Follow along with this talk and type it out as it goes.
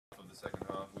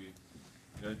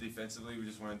defensively we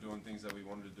just weren't doing things that we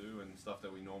wanted to do and stuff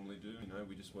that we normally do.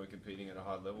 We just weren't competing at a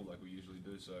high level like we usually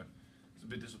do. So it's a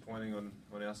bit disappointing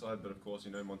on our side. But of course,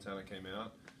 Montana came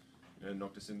out,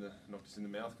 knocked us in the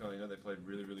mouth. They played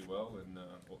really, really well, and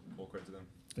all credit to them.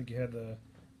 I think you had the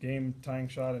game tying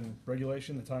shot in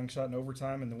regulation, the tying shot in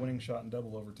overtime, and the winning shot in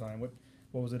double overtime.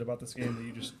 What was it about this game that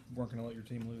you just weren't going to let your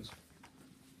team lose?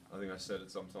 I think I said it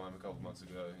sometime a couple months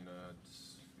ago.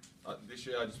 This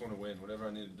year I just want to win. Whatever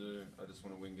I need to do, I just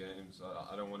want to win games.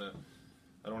 I don't want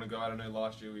to go out. I know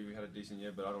last year we had a decent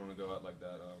year, but I don't want to go out like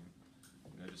that.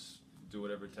 Just do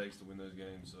whatever it takes to win those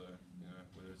games. So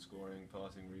whether it's scoring,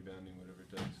 passing, rebounding, whatever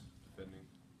it takes, defending.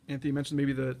 Anthony, you mentioned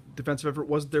maybe the defensive effort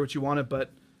wasn't there what you wanted,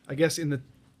 but I guess in the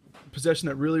possession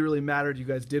that really, really mattered, you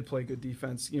guys did play good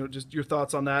defense. Just your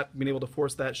thoughts on that, being able to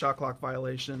force that shot clock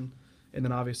violation, and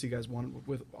then obviously you guys won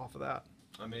off of that.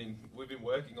 I mean, we've been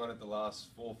working on it the last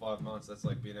 4 or 5 months. That's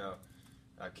been our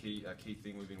key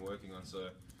thing we've been working on. So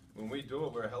when we do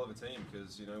it, we're a hell of a team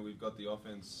because we've got the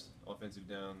offensive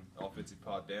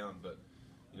part down. But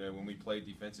when we play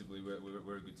defensively, we're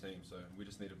a good team. So we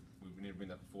just need to win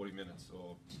that for 40 minutes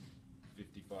or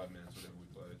 55 minutes, whatever we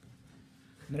play.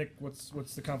 Nick,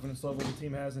 what's the confidence level the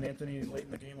team has in Anthony late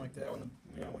in the game like that when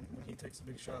he takes the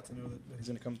big shots to know that he's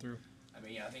going to come through? I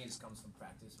mean, I think it just comes from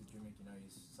practice with Drmic.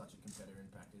 He's such a competitor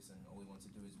in practice, and all he wants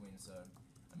to do is win. So,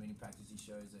 in practice he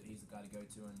shows that he's the guy to go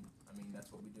to, and that's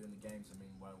what we do in the games.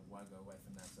 Why go away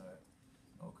from that? So,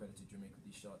 all credit to Drmic with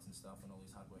his shots and stuff, and all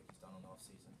his hard work he's done on the off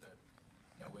season. But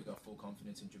we got full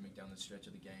confidence in Drmic down the stretch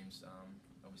of the games.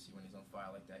 Obviously, when he's on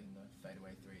fire like that,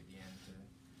 fadeaway 3 at the end to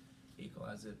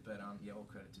equalize it. But all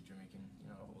credit to Drmic and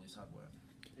all his hard work.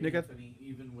 Nick, Anthony,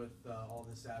 even with all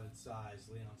this added size,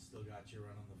 Leon still got you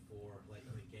running the floor late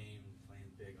in the game, playing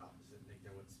big opposite Nick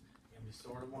there. What's going to be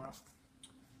sore tomorrow?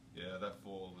 Yeah, that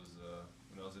fall was,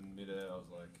 when I was in midair, I was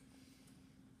like,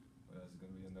 well, this is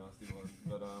going to be a nasty one.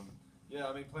 But,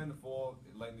 playing the 4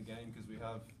 late in the game because we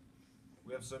have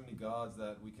so many guards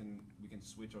that we can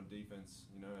switch on defense,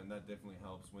 and that definitely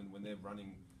helps. When they're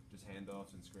running just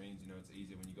handoffs and screens, it's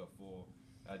easier when you got 4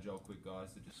 agile, quick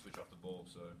guys to just switch off the ball.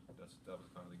 So that was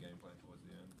kind of the game plan towards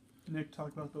the end. Nick, talk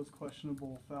about those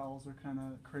questionable fouls or kind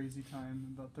of crazy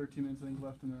time. About 13 minutes, I think,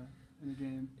 left in the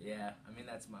game. Yeah,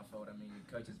 that's my fault.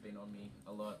 Coach has been on me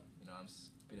a lot. I'm a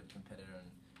bit of a competitor and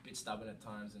a bit stubborn at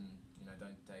times, and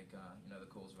don't take the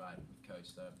calls right with coach.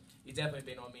 So he's definitely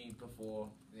been on me before.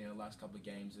 Last couple of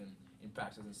games and in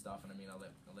practice and stuff. And I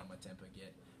let my temper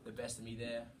get the best of me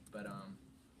there. But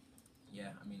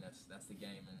that's the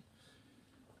game. And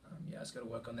I just got to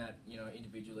work on that,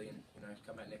 individually, and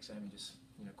come out next game and just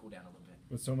cool down a little bit.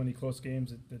 With so many close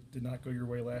games that did not go your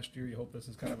way last year, you hope this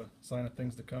is kind of a sign of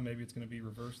things to come. Maybe it's going to be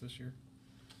reversed this year.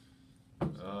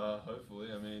 Hopefully.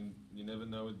 You never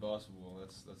know with basketball.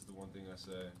 That's the one thing I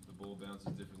say. The ball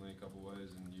bounces differently in a couple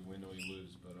ways, and you win or you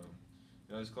lose. But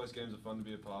those close games are fun to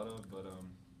be a part of. But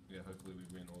hopefully we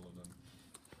win all of them.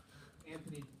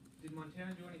 Anthony, did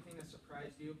Montana do anything that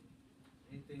surprised you?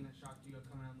 Anything that shocked you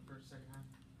coming out in the first, second half?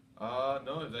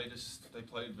 No, they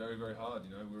played very, very hard.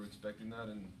 We were expecting that,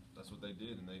 and that's what they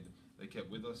did. And they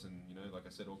kept with us. And like I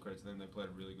said, all credit to them. They played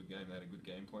a really good game. They had a good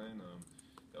game plan.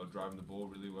 They were driving the ball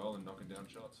really well and knocking down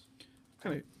shots.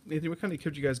 Nathan, what kind of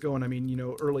kept you guys going?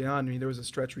 Early on, there was a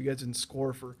stretch where you guys didn't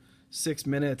score for 6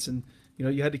 minutes, and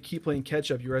you had to keep playing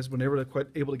catch up. You guys were never quite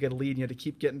able to get a lead, and you had to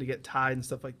keep getting to get tied and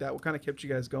stuff like that. What kind of kept you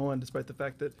guys going, despite the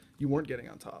fact that you weren't getting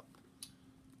on top?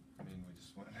 We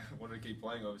just wanted to keep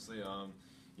playing, obviously.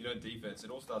 Defense.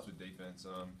 It all starts with defense.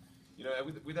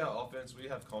 With our offense, we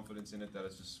have confidence in it that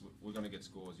it's just we're going to get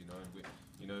scores.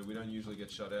 We don't usually get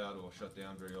shut out or shut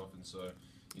down very often. So,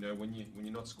 when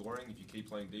you're not scoring, if you keep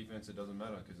playing defense, it doesn't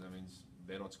matter because that means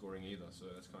they're not scoring either. So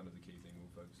that's kind of the key thing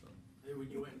we'll focus on. Hey,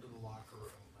 when you went into the locker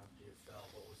room after you fell,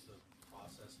 what was the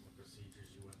process and the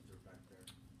procedures you went through back there?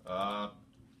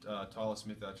 Tyler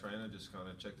Smith, our trainer, just kind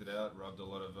of checked it out, rubbed a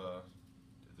lot of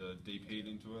the deep heat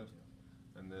into it,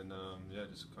 and then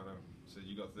just kind of said,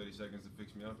 "You got 30 seconds to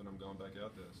fix me up, and I'm going back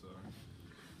out there." So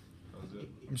that was it.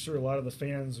 I'm sure a lot of the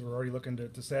fans were already looking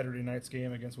to Saturday night's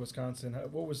game against Wisconsin.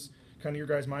 What was kind of your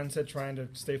guys' mindset trying to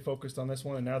stay focused on this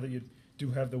one? And now that you do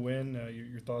have the win,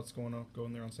 your thoughts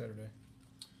going there on Saturday?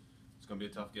 It's going to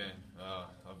be a tough game.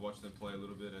 I've watched them play a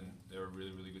little bit, and they're a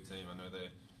really, really good team. I know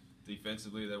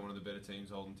defensively, they're one of the better teams,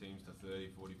 holding teams to 30,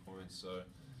 40 points. So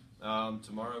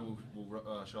tomorrow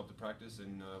we'll show up to practice,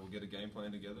 and we'll get a game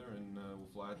plan together, and we'll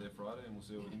fly out there Friday, and we'll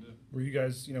see what we can do. Were you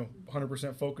guys,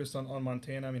 100% focused on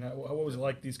Montana? What was it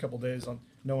like these couple days on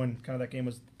knowing kind of that game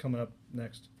was coming up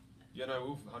next? Yeah,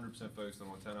 no, we're 100% focused on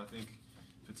Montana. I think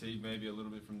fatigue maybe a little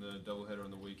bit from the doubleheader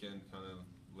on the weekend kind of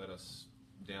let us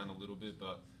down a little bit,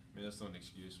 but I mean that's not an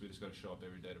excuse. We just got to show up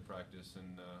every day to practice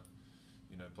and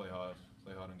play hard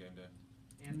on game day.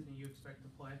 Anthony, you expect to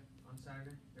play on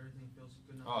Saturday? Everything feels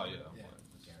good enough? Oh yeah,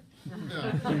 Yeah.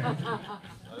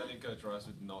 I don't think Coach Rice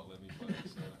would not let me play.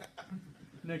 So.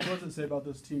 Nick, what does it say about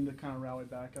this team that kind of rallied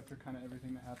back after kind of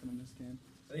everything that happened in this game?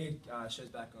 I think it shows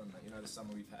back on the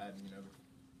summer we've had, and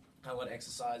had a lot of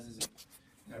exercises,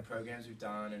 and, programs we've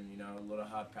done, and a lot of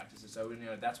hard practices. So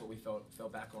that's what we fell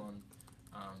back on.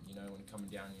 When coming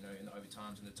down, in the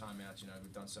overtimes and the timeouts,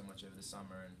 we've done so much over the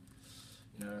summer,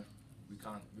 and we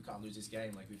can't lose this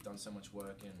game. Like we've done so much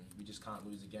work, and we just can't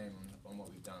lose a game on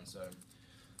what we've done. So.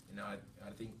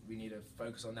 I think we need to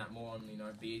focus on that more and,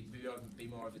 be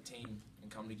more of a team and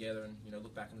come together and,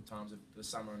 look back on the times of the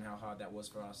summer and how hard that was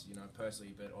for us,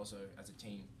 personally, but also as a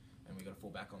team. And we got to fall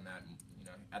back on that, and,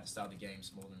 at the start of the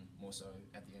games more so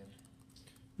at the end.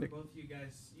 Nick. Both of you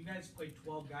guys played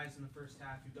 12 guys in the first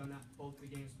half. You've done that both the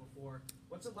games before.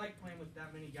 What's it like playing with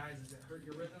that many guys? Does it hurt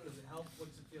your rhythm? Does it help?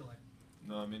 What's it feel like?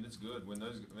 No, I mean, it's good. When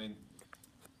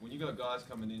you got guys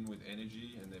coming in with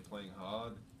energy and they're playing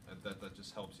hard, that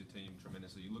just helps your team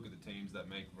tremendously. You look at the teams that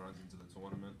make runs into the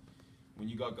tournament. When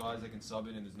you got guys that can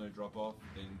sub in and there's no drop off,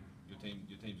 then your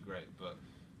team's great. But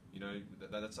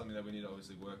that's something that we need to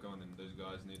obviously work on, and those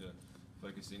guys need to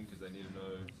focus in because they need to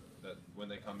know that when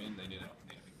they come in, they need to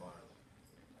be fine.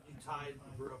 You tied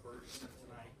Bruno Bergeson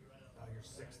tonight. You're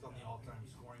 6th on the all-time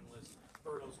scoring list.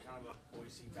 Berto's kind of a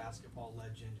Boise basketball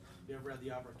legend. You ever had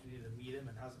the opportunity to meet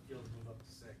him, and how's it feel to move up to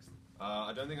 6th?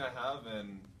 I don't think I have,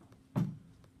 and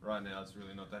right now it's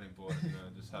really not that important.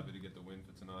 Just happy to get the win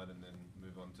for tonight and then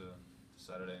move on to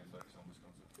Saturday and focus on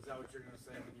Wisconsin. Is that what you're going to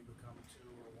say when you become 2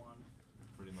 or 1?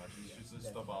 Pretty much. Just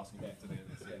stop asking me to the end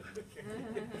of the season.